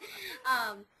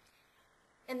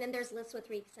 And then there's lists with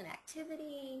recent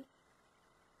activity.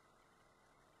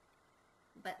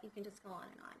 But you can just go on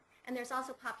and on. And there's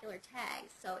also popular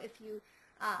tags. So if you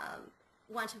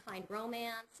want to find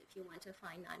romance, if you want to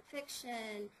find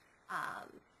nonfiction,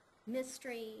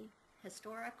 mystery,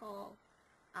 historical,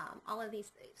 all of these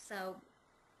things. So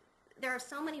there are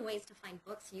so many ways to find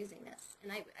books using this,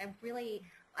 and I'm really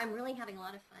having a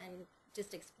lot of fun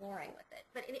just exploring with it.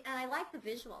 But and I like the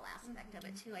visual aspect of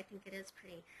it too. I think it is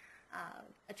pretty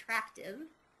attractive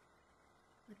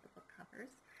with the book covers.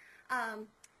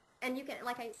 And you can,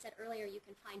 like I said earlier, you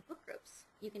can find book groups.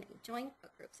 You can join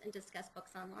book groups and discuss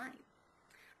books online.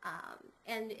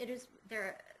 And there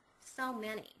are so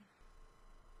many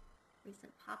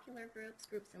recent popular groups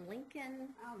in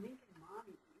Lincoln. Oh, Lincoln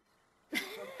Mommy. So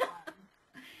fun.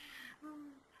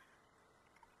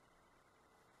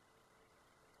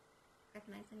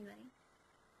 Recognize anybody?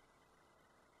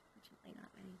 Unfortunately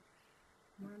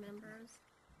more members.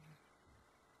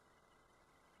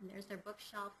 And there's their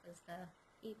bookshelf is the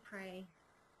Eat, Pray.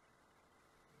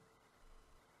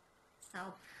 So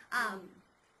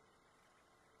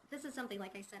this is something,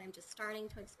 like I said, I'm just starting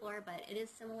to explore, but it is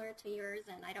similar to yours,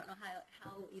 and I don't know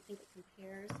how you think it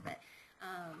compares, but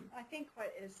I think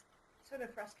what is sort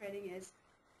of frustrating is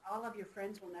all of your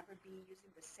friends will never be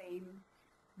using the same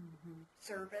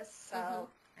service, so.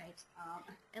 Right.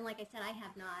 And like I said, I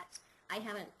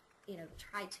haven't,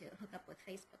 tried to hook up with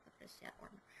Facebook with this yet,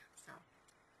 so.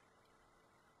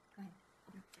 Go ahead.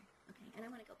 Okay, and I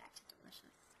want to go back to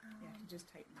delicious. Yeah, you just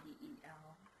type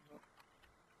DEL.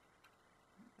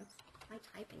 Oops, my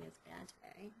typing is bad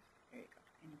today. There you go,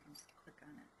 and you can just click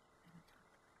on it at the top.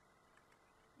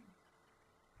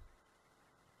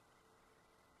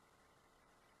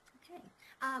 Okay.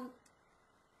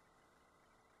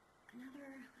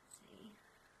 Let's see.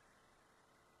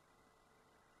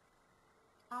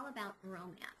 All about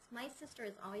romance. My sister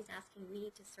is always asking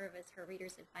me to serve as her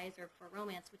reader's advisor for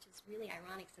romance, which is really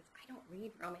ironic since I don't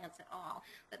read romance at all.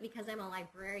 But because I'm a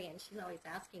librarian, she's always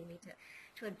asking me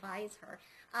to advise her.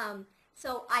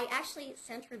 So I actually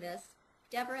sent her this.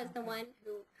 Devra is the one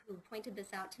who pointed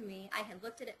this out to me. I had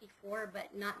looked at it before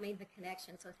but not made the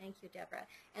connection, so thank you, Devra.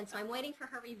 And so I'm waiting for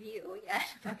her review yet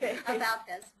about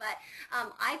this. But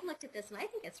I've looked at this, and I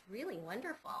think it's really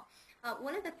wonderful.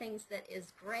 One of the things that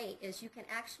is great is you can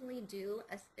actually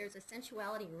there's a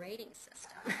sensuality rating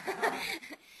system.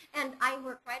 And I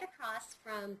work right across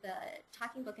from the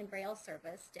Talking Book and Braille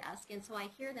service desk, and so I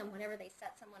hear them whenever they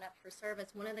set someone up for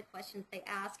service. One of the questions they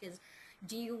ask is,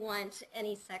 do you want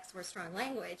any sex or strong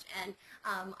language? And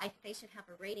I think they should have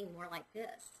a rating more like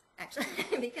this, actually,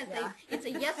 because it's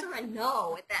a yes or a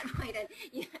no at that point,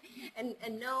 and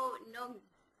no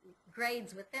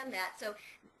grades within that. So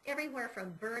everywhere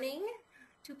from burning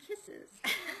to kisses.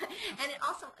 And it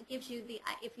also gives you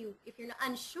if you're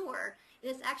unsure,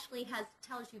 this actually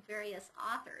tells you various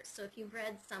authors. So if you've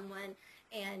read someone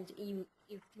and you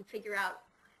can figure out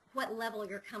what level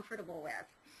you're comfortable with.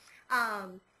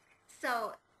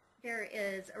 So there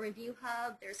is a review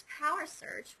hub. There's Power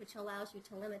Search, which allows you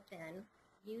to limit then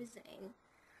using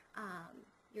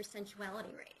your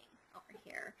sensuality rating over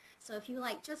here. So if you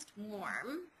like just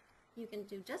warm, you can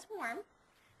do just warm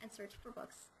and search for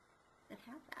books that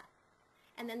have that.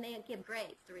 And then they give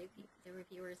grades. The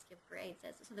reviewers give grades.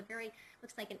 So the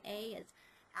looks like an A is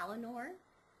Eleanor.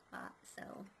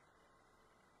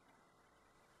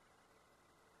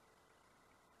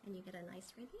 And you get a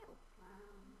nice review.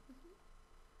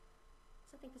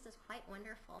 So I think this is quite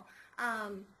wonderful.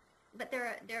 But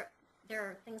there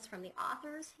are things from the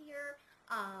authors here,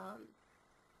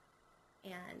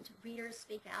 and readers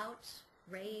speak out,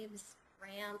 raves,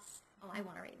 rants. Oh, I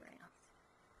want to read rants.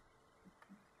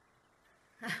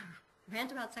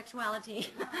 Rant about sexuality.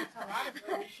 That's a lot of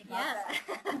information about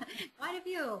that. Quite a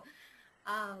few.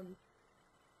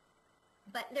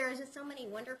 But there are just so many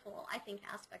wonderful, I think,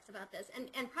 aspects about this.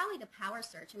 And probably the Power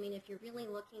Search. I mean, if you're really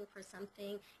looking for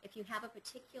something, if you have a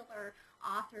particular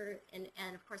author, and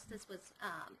of course this was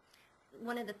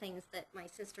one of the things that my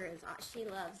sister is, she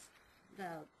loves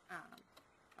the,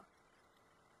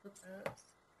 oops.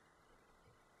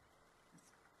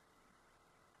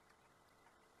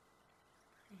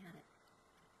 I had it.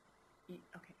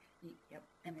 Okay, yep,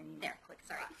 and then you there, click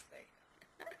sorry. There.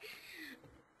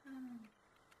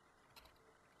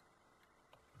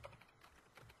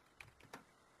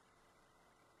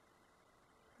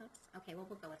 Oops. Okay, well,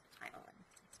 we'll go with the title then.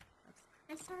 Oops.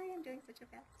 I'm sorry I'm doing such a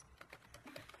fast.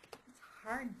 It's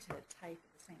hard to type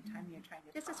at the same time you're trying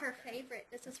to This talk. is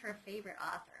her favorite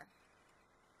author.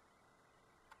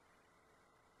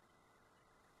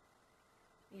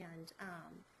 And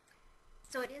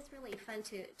so it is really fun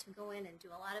to go in and do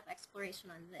a lot of exploration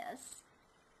on this.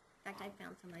 In fact, I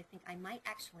found some I think I might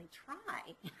actually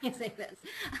try using this.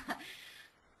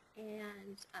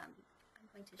 And I'm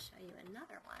going to show you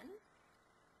another one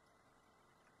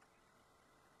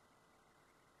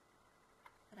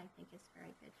that I think is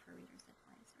very good for Reader's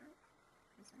Advisor.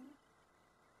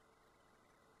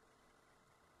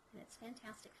 And it's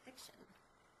fantastic fiction.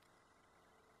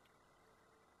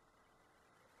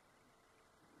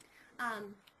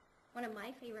 One of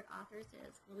my favorite authors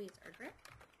is Louise Erdrich,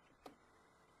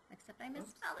 except I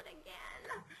misspelled it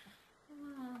again.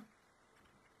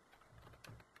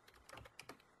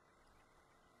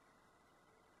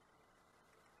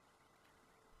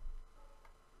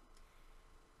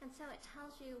 And so it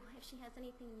tells you if she has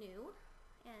anything new,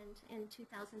 and in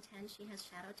 2010 she has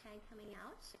Shadow Tag coming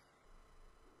out.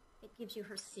 It gives you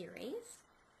her series,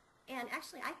 and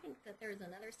actually I think that there's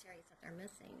another series that they're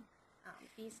missing.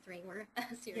 These three were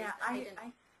a series that they didn't.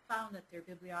 I found that their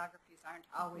bibliographies aren't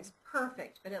always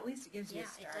perfect, but at least it gives you a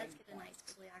starting it does give a nice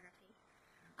bibliography.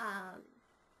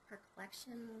 Her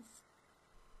collections,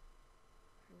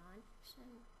 her nonfiction,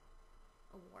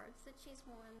 awards that she's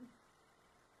won,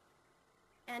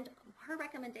 and her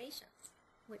recommendations,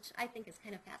 which I think is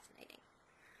kind of fascinating.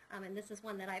 And this is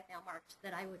one that I've now marked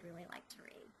that I would really like to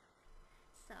read.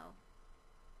 So,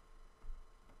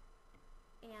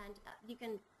 and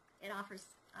it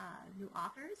offers new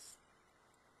authors,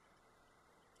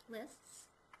 lists,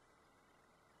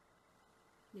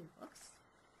 new books.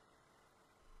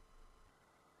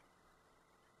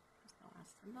 Here's the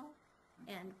last symbol.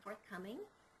 And forthcoming.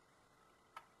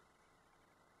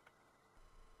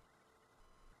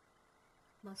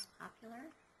 Most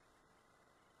popular.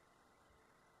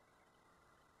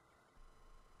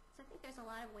 So I think there's a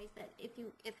lot of ways that if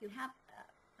you have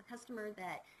a customer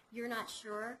that you're not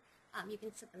sure, you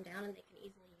can sit them down and they can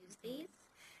easily use these.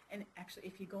 And actually,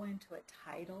 if you go into a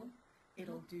title,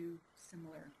 it'll do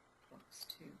similar books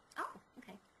too. Oh,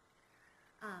 okay.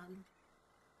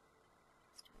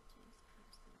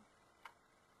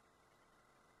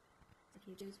 If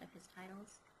you choose one of his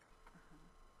titles.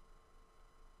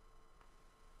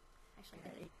 Actually,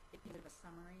 yeah, it gives a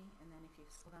summary, and then if you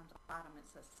scroll down to the bottom, it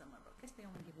says similar book. I guess they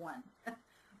only give one,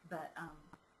 but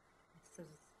it says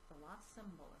the last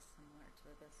symbol is similar to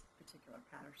this particular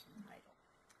Patterson title.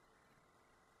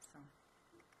 So,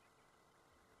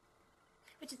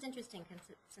 which is interesting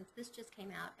because since this just came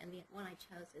out, and the one I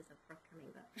chose is a forthcoming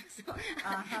book, so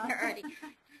they're already.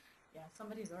 Yeah,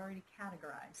 somebody's already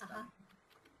categorized.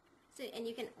 So, and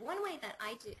you can one way that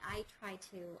I try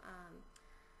to.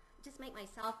 Just make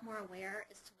myself more aware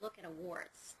is to look at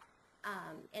awards.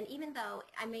 And even though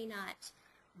I may not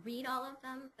read all of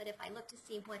them, but if I look to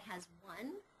see what has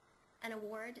won an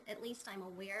award, at least I'm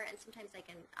aware, and sometimes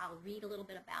I'll read a little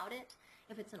bit about it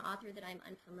if it's an author that I'm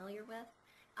unfamiliar with,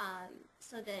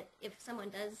 so that if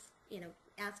someone does,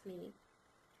 ask me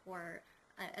for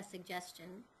a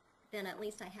suggestion, then at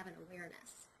least I have an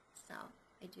awareness. So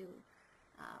I do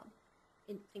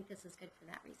think this is good for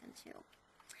that reason too.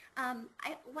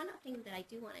 One thing that I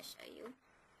do want to show you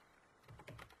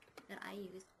that I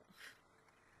use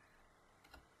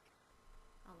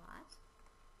a lot.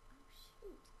 Oh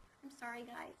shoot! I'm sorry,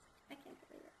 guys. I can't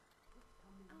believe it.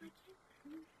 Oh, I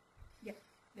can't. Yeah,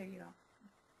 there you go.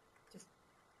 Just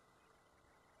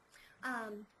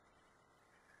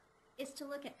is to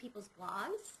look at people's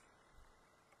blogs.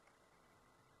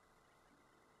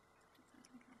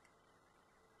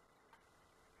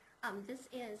 This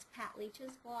is Pat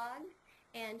Leach's blog,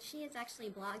 and she is actually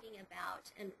blogging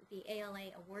about the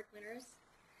ALA award winners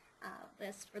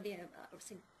list for the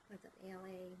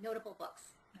ALA notable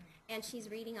books. And she's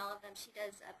reading all of them. She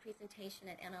does a presentation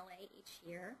at NLA each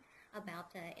year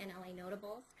about the NLA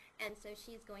notables, and so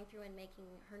she's going through and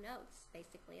making her notes,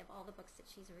 basically, of all the books that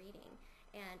she's reading.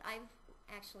 And I've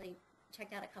actually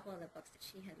checked out a couple of the books that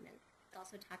she had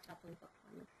also talked about the book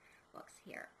one books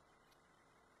here.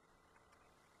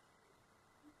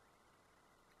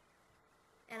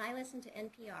 And I listen to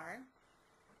NPR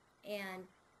and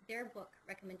their book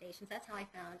recommendations. That's how I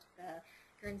found the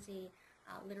Guernsey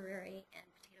Literary and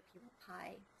Potato Peel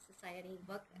Pie Society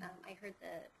book. I heard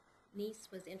the niece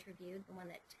was interviewed, the one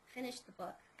that finished the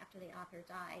book after the author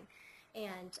died.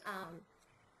 And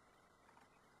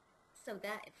so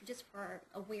that, just for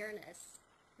awareness,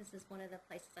 this is one of the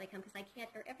places that I come, because I can't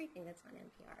hear everything that's on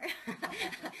NPR.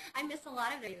 I miss a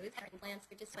lot of the news and glance,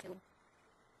 but just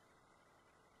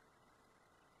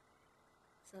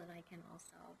so that I can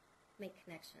also make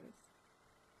connections.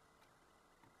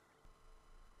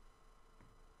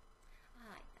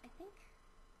 I think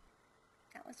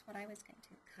that was what I was going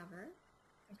to cover.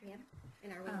 okay. Yeah.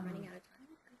 And are we running out of time?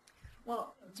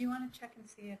 Well, do you want to check and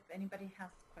see if anybody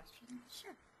has questions?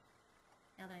 Sure.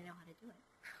 Now that I know how to do it.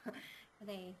 Are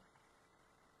they?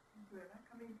 They're not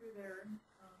coming through there.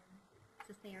 Is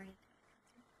this the area?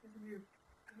 If you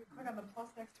click on the plus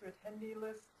next to attendee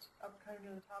list up kind of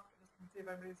near the top, just can see if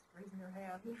anybody's raising their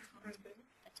hand or anything.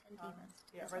 Attendee list.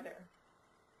 Yeah, right there.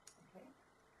 Okay.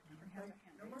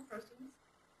 No more questions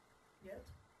yet.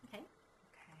 Okay.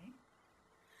 Okay.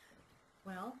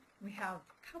 Well, we have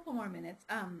a couple more minutes.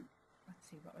 Let's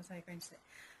see, what was I going to say?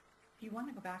 If you want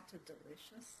to go back to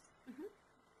delicious. Mm-hmm.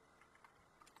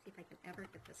 See if I can ever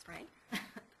get this right.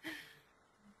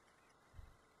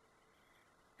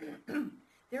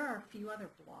 There are a few other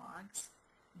blogs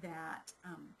that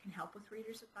can help with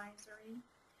Reader's Advisory.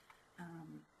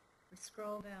 We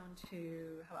scroll down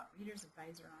to, how about Reader's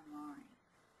Advisor Online?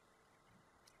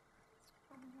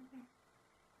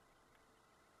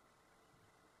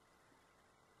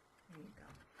 There you go.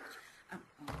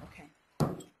 Oh, okay.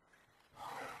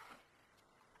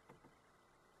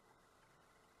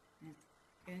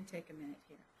 going to take a minute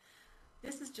here.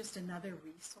 This is just another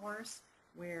resource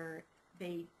where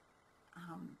they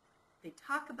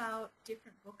talk about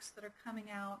different books that are coming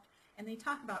out, and they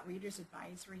talk about Reader's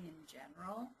Advisory in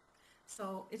general.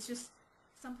 So it's just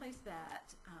someplace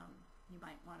that you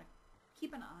might want to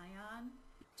keep an eye on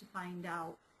to find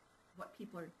out what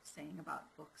people are saying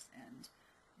about books and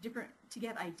to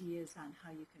get ideas on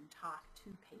how you can talk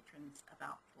to patrons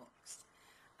about books.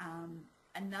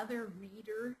 Another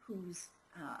reader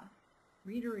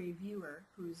reviewer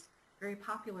who's very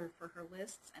popular for her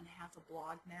lists and has a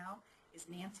blog now is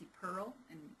Nancy Pearl,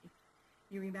 and if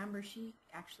you remember, she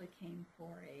actually came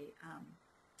for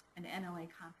an NLA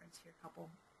conference here a couple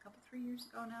 3 years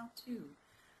ago now,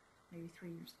 maybe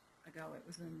 3 years ago. It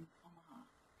was in Omaha.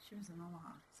 She was in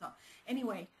Omaha. So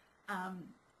anyway,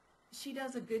 she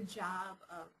does a good job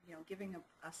of giving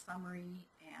a summary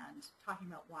and talking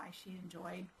about why she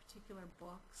enjoyed particular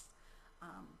books.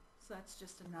 So that's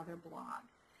just another blog.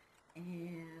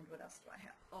 And what else do I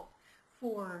have? Oh,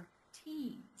 for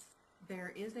teens,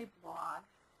 there is a blog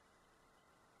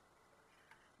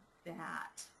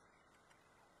that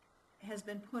has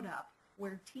been put up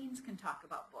where teens can talk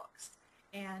about books.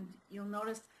 And you'll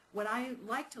notice what I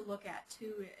like to look at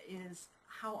too is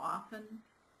how often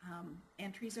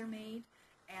entries are made.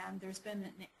 And there's been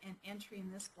an entry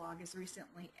in this blog as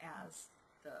recently as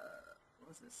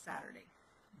Saturday?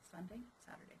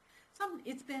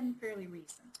 It's been fairly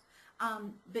recent.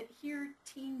 But here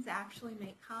teens actually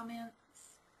make comments,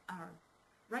 or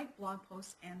write blog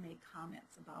posts and make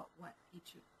comments about what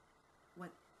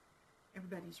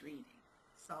everybody's reading.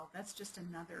 So that's just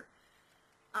another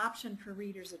option for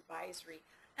Reader's Advisory.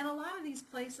 And a lot of these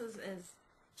places, as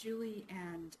Julie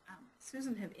and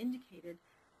Susan have indicated,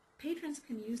 patrons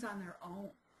can use on their own.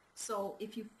 So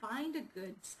if you find a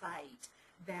good site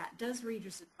that does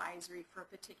Reader's Advisory for a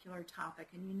particular topic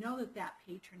and you know that that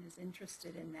patron is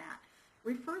interested in that,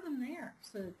 refer them there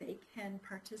so that they can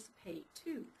participate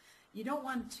too. You don't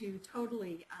want to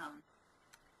totally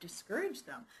discourage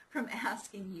them from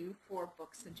asking you for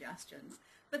book suggestions,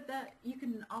 but that you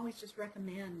can always just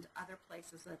recommend other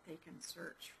places that they can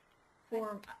search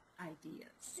for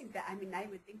ideas. I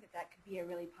would think that could be a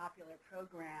really popular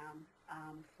program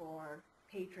for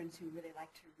patrons who really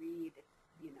like to read.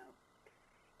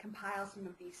 Compile some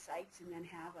of these sites and then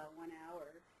have a 1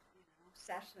 hour,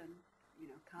 session.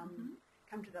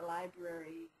 Come to the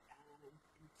library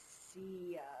and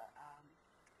see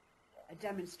a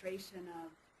demonstration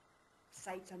of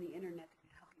sites on the internet that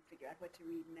can help you figure out what to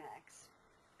read next.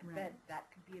 I bet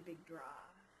that could be a big draw.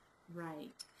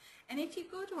 Right. And if you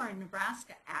go to our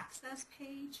Nebraska Access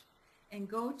page and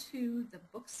go to the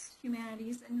Books,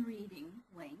 Humanities, and Reading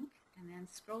link, and then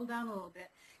scroll down a little bit,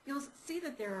 you'll see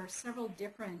that there are several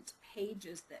different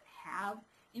pages that have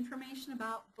information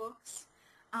about books.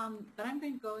 But I'm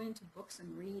going to go into Books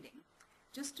and Reading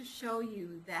just to show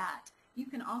you that you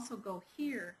can also go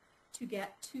here to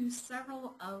get to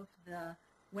several of the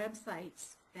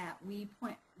websites that we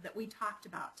talked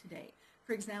about today.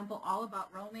 For example, All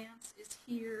About Romance is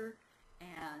here,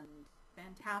 and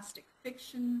Fantastic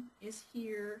Fiction is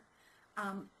here.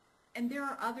 And there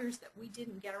are others that we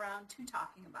didn't get around to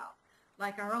talking about,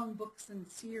 like our own books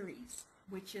and series,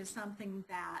 which is something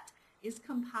that is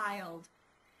compiled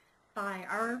by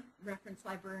our reference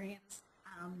librarians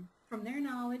from their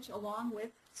knowledge, along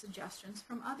with suggestions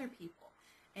from other people.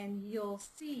 And you'll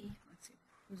see, let's see,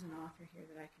 who's an author here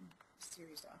that I can,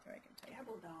 series author I can type.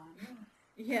 Gabaldon.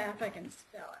 Yeah, if I can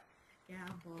spell it.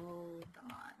 Gabaldon.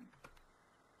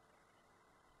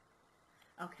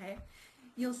 Okay.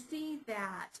 You'll see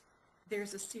that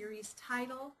there's a series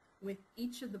title with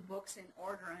each of the books in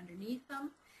order underneath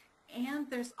them, and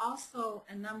there's also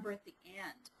a number at the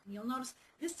end. And you'll notice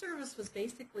this service was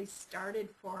basically started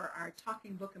for our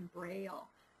Talking Book and Braille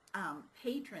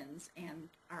patrons and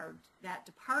that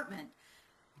department,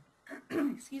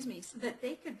 excuse me, so that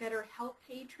they could better help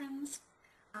patrons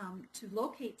to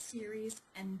locate series,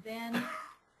 and then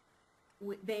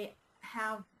they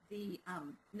have the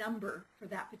number for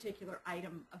that particular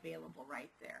item available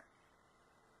right there.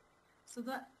 So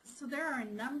there are a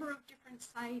number of different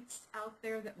sites out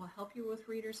there that will help you with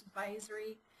Reader's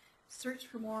Advisory. Search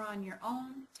for more on your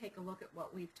own. Take a look at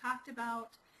what we've talked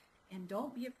about. And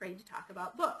don't be afraid to talk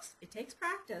about books. It takes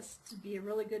practice to be a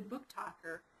really good book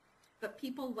talker, but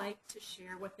people like to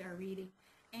share what they're reading.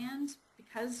 And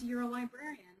because you're a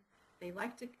librarian, they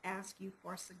like to ask you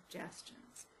for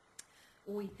suggestions.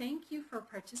 We thank you for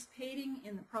participating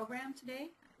in the program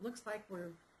today. It looks like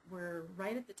we're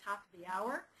right at the top of the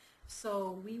hour.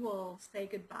 So we will say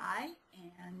goodbye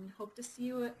and hope to see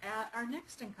you at our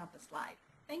next NCompass Live.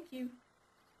 Thank you.